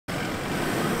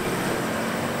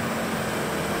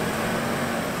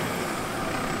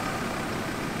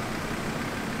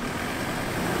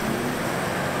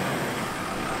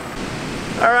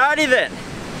Alrighty then.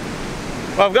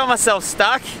 Well, I've got myself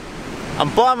stuck.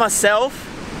 I'm by myself.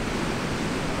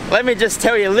 Let me just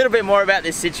tell you a little bit more about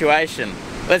this situation.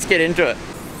 Let's get into it.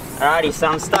 Alrighty, so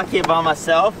I'm stuck here by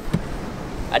myself.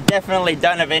 I definitely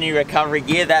don't have any recovery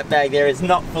gear. That bag there is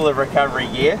not full of recovery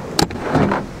gear.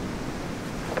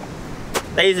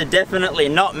 These are definitely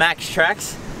not max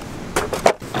tracks.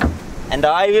 And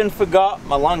I even forgot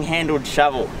my long-handled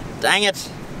shovel. Dang it,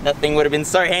 that thing would have been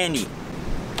so handy.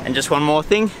 And just one more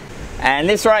thing. And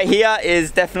this right here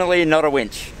is definitely not a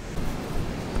winch.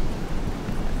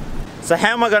 So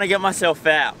how am I gonna get myself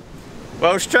out?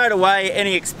 Well, straight away,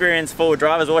 any experienced four-wheel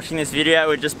drivers watching this video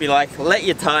would just be like, let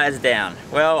your tires down.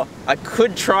 Well, I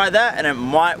could try that and it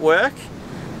might work,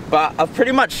 but I've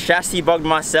pretty much chassis bogged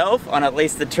myself on at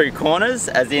least the two corners,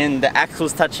 as in the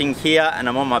axle's touching here and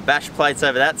I'm on my bash plates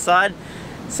over that side.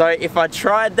 So if I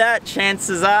tried that,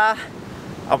 chances are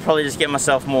I'll probably just get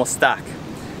myself more stuck.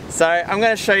 So I'm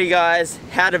going to show you guys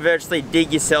how to virtually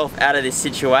dig yourself out of this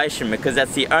situation, because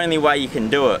that's the only way you can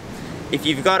do it. If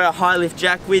you've got a high lift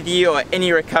jack with you or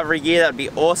any recovery gear, that'd be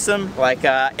awesome. Like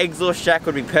exhaust jack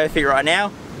would be perfect right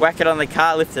now. Whack it on the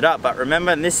car, lift it up. But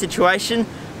remember, in this situation,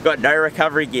 you've got no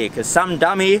recovery gear because some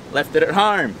dummy left it at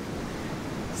home.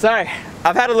 So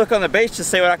I've had a look on the beach to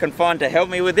see what I can find to help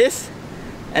me with this.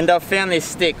 And I've found this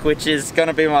stick, which is going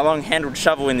to be my long-handled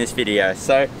shovel in this video.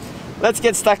 So let's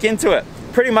get stuck into it.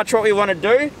 Pretty much what we want to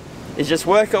do is just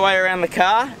work our way around the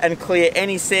car and clear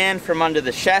any sand from under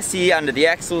the chassis, under the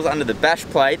axles, under the bash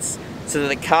plates, so that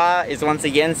the car is once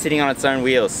again sitting on its own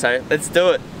wheels. So let's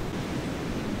do it.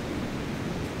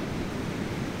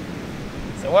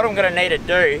 So what I'm going to need to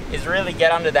do is really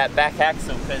get under that back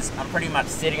axle, because I'm pretty much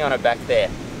sitting on it back there.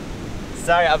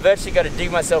 So I've virtually got to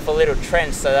dig myself a little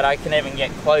trench so that I can even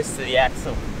get close to the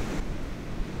axle.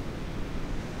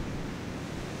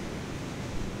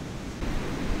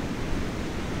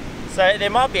 So there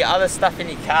might be other stuff in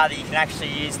your car that you can actually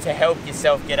use to help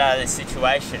yourself get out of this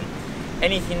situation.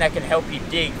 Anything that can help you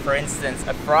dig, for instance,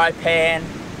 a fry pan,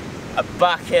 a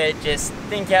bucket, just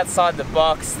think outside the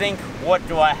box, think what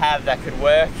do I have that could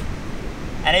work?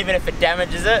 And even if it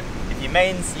damages it, if it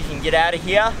means you can get out of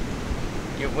here,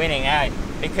 you're winning, eh?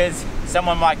 Because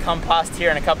someone might come past here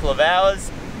in a couple of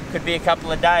hours, could be a couple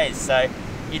of days. So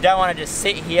you don't want to just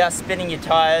sit here spinning your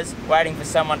tires, waiting for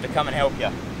someone to come and help you.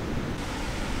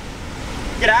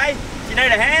 G'day, do you need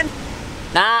a hand?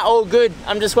 Nah, all good.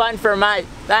 I'm just waiting for a mate.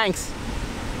 Thanks.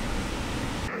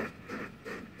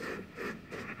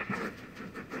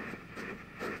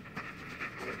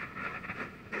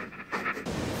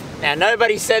 Now,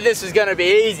 nobody said this was going to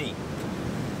be easy.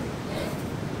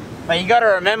 But you got to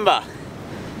remember,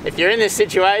 if you're in this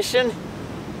situation,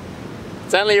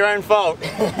 it's only your own fault.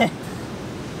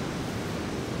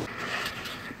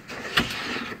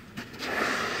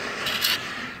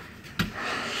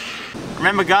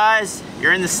 Remember guys,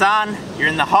 you're in the sun, you're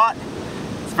in the hot.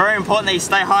 It's very important that you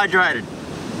stay hydrated.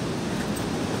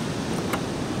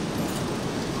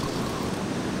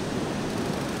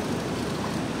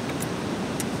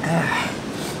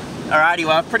 Alrighty,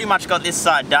 well I've pretty much got this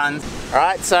side done.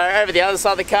 Alright, so over the other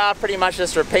side of the car, pretty much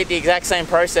just repeat the exact same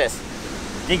process.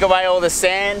 Dig away all the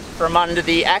sand from under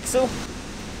the axle.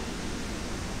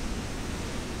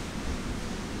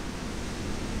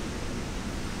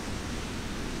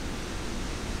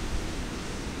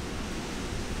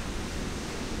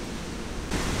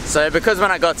 So because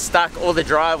when I got stuck, all the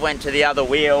drive went to the other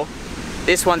wheel.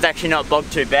 This one's actually not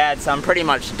bogged too bad, so I'm pretty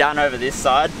much done over this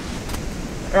side.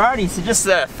 Alrighty, so just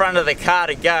the front of the car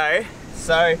to go.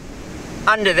 So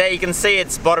under there you can see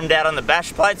it's bottomed out on the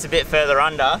bash plates a bit further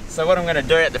under. So what I'm going to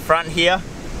do at the front here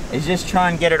is just try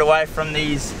and get it away from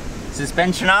these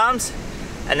suspension arms,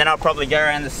 and then I'll probably go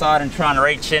around the side and try and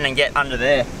reach in and get under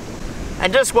there.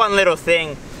 And just one little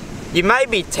thing. You may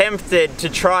be tempted to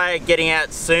try getting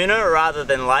out sooner rather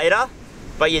than later,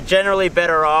 but you're generally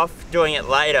better off doing it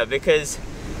later, because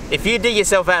if you dig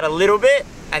yourself out a little bit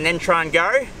and then try and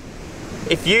go,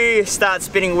 if you start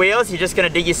spinning wheels, you're just going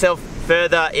to dig yourself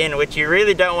further in, which you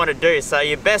really don't want to do. So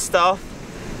you're best off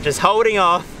just holding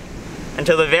off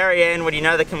until the very end when you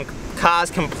know the car's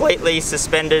completely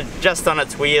suspended just on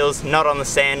its wheels, not on the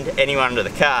sand anywhere under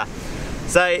the car.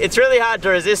 So it's really hard to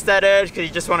resist that urge because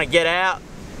you just want to get out.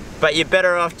 But you're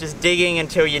better off just digging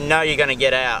until you know you're going to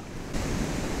get out.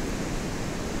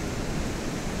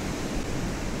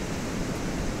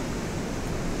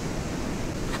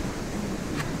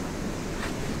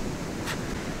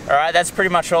 Alright, that's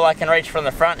pretty much all I can reach from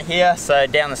the front here, so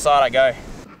down the side I go.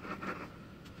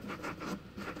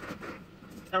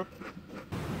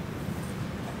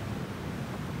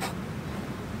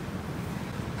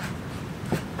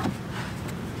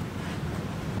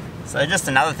 So just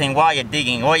another thing, while you're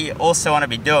digging, what you also want to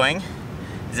be doing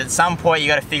is at some point you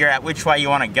got to figure out which way you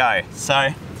want to go. So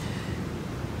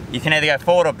you can either go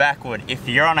forward or backward. If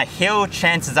you're on a hill,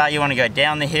 chances are you want to go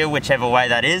down the hill, whichever way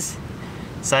that is.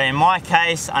 So in my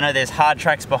case, I know there's hard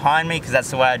tracks behind me because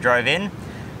that's the way I drove in.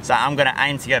 So I'm going to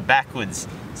aim to go backwards.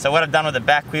 So what I've done with the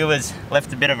back wheel is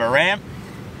left a bit of a ramp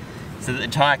so that the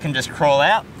tyre can just crawl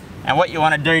out. And what you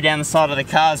want to do down the side of the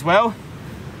car as well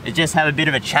is just have a bit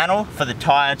of a channel for the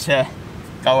tyre to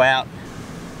go out.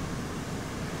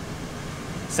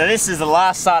 So this is the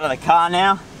last side of the car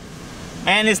now.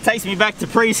 And this takes me back to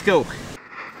preschool.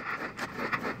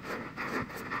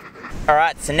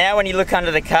 Alright, so now when you look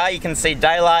under the car, you can see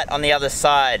daylight on the other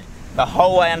side. The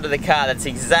whole way under the car, that's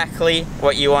exactly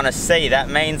what you want to see. That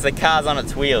means the car's on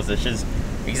its wheels, which is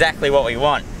exactly what we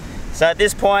want. So at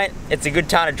this point, it's a good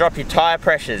time to drop your tyre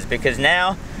pressures, because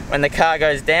now when the car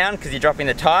goes down, because you're dropping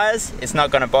the tyres, it's not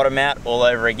going to bottom out all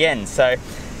over again. So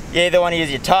you either want to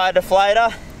use your tyre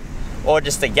deflator or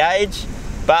just a gauge.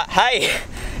 But hey,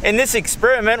 in this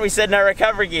experiment we said no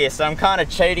recovery gear, so I'm kind of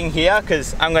cheating here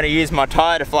because I'm going to use my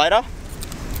tyre deflator.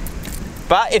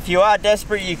 But if you are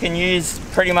desperate, you can use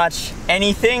pretty much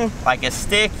anything, like a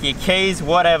stick, your keys,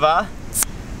 whatever,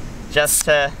 just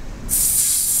to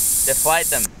deflate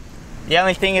them. The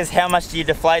only thing is, how much do you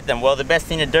deflate them? Well, the best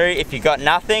thing to do, if you've got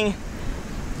nothing,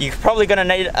 you're probably going to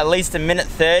need at least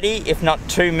 1:30, if not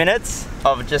 2 minutes,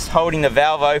 of just holding the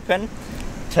valve open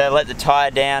to let the tyre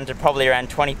down to probably around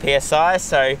 20 psi.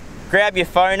 So grab your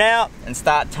phone out and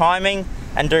start timing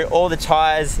and do all the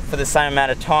tyres for the same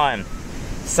amount of time.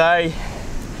 So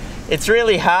it's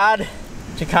really hard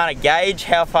to kind of gauge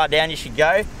how far down you should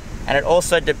go, and it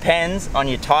also depends on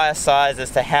your tyre size as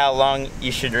to how long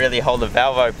you should really hold the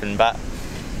valve open. But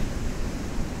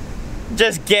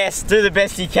just guess, do the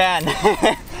best you can.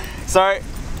 So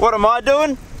what am I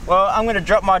doing? Well, I'm going to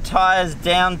drop my tyres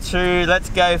down to, let's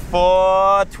go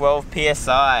for 12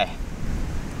 psi.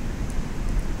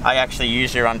 I actually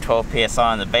usually run 12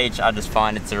 psi on the beach. I just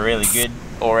find it's a really good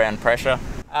all-round pressure.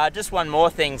 Just one more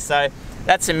thing, so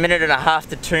that's 1.5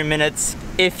 to 2 minutes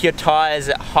if your tyre's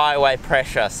at highway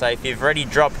pressure. So if you've already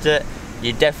dropped it,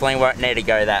 you definitely won't need to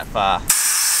go that far.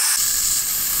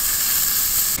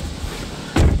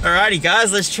 Alrighty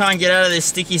guys, let's try and get out of this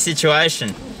sticky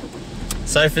situation.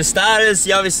 So for starters,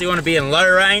 you obviously want to be in low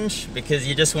range because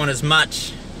you just want as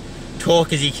much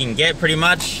torque as you can get pretty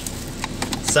much.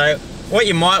 So what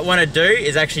you might want to do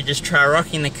is actually just try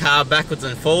rocking the car backwards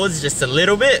and forwards just a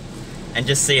little bit and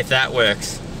just see if that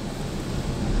works.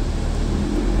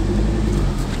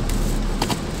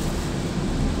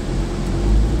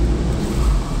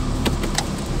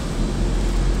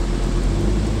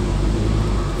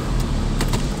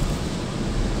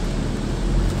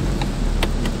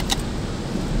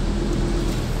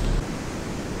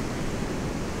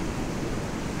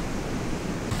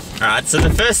 Alright, so the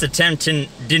first attempt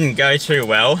didn't go too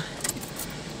well.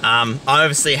 I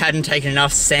obviously hadn't taken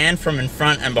enough sand from in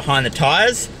front and behind the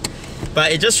tyres,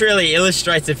 but it just really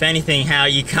illustrates, if anything, how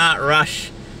you can't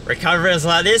rush recoveries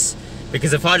like this,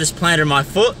 because if I just planted my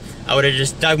foot, I would have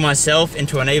just dug myself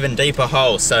into an even deeper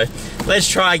hole. So let's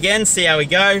try again, see how we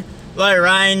go. Low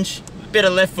range, a bit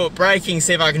of left foot braking,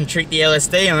 see if I can trick the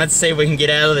LSD, and let's see if we can get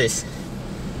out of this.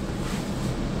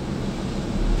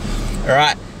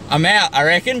 Alright, I'm out, I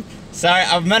reckon. So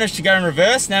I've managed to go in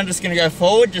reverse. Now I'm just going to go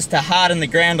forward just to harden the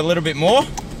ground a little bit more.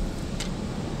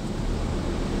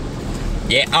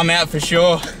 Yeah, I'm out for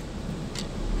sure.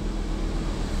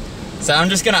 So I'm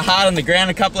just going to harden the ground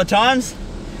a couple of times.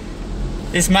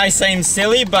 This may seem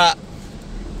silly, but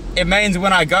it means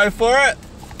when I go for it,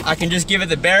 I can just give it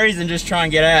the berries and just try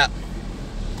and get out.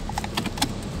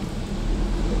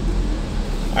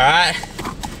 Alright,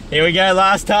 here we go,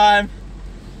 last time.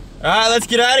 Alright, let's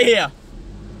get out of here.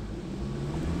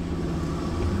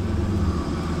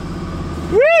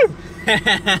 Woo!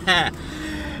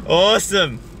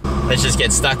 Awesome. Let's just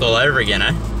get stuck all over again,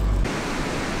 eh?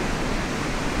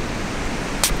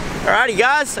 Alrighty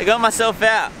guys, I got myself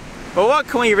out. But what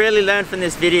can we really learn from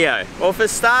this video? Well, for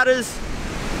starters,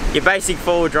 your basic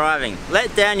forward driving.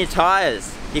 Let down your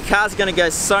tyres. Your car's gonna go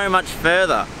so much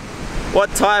further. What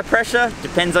tyre pressure?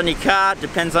 Depends on your car,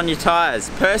 depends on your tyres.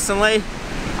 Personally,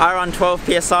 I run 12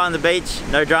 psi on the beach,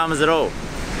 no dramas at all.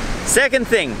 Second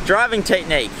thing, driving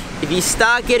technique. If you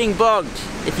start getting bogged,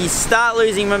 if you start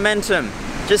losing momentum,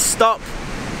 just stop.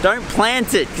 Don't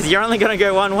plant it, because you're only going to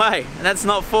go one way, and that's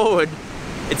not forward,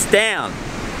 it's down.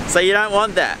 So you don't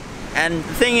want that. And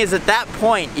the thing is, at that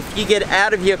point, if you get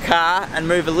out of your car and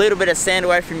move a little bit of sand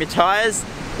away from your tyres,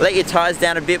 let your tyres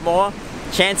down a bit more,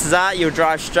 chances are you'll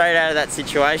drive straight out of that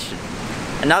situation.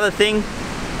 Another thing,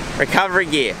 recovery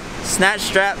gear. snatch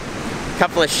strap, a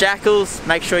couple of shackles,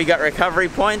 make sure you got recovery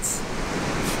points,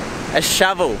 a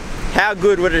shovel. How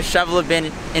good would a shovel have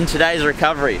been in today's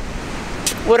recovery?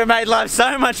 Would have made life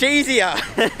so much easier.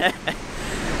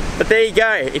 But there you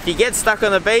go. If you get stuck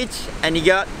on the beach and you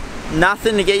got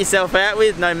nothing to get yourself out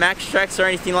with, no max tracks or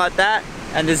anything like that,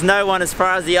 and there's no one as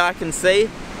far as the eye can see,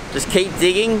 just keep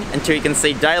digging until you can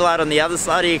see daylight on the other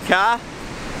side of your car,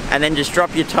 and then just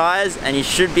drop your tires and you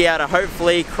should be able to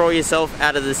hopefully crawl yourself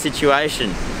out of the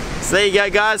situation. So there you go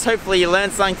guys, hopefully you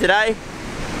learned something today.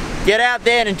 Get out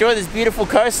there and enjoy this beautiful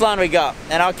coastline we got,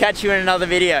 and I'll catch you in another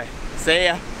video. See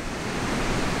ya.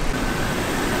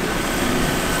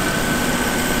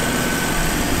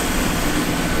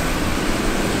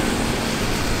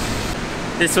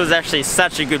 This was actually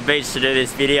such a good beach to do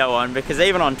this video on, because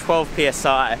even on 12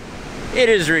 psi, it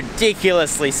is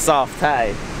ridiculously soft,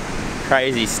 hey?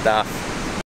 Crazy stuff.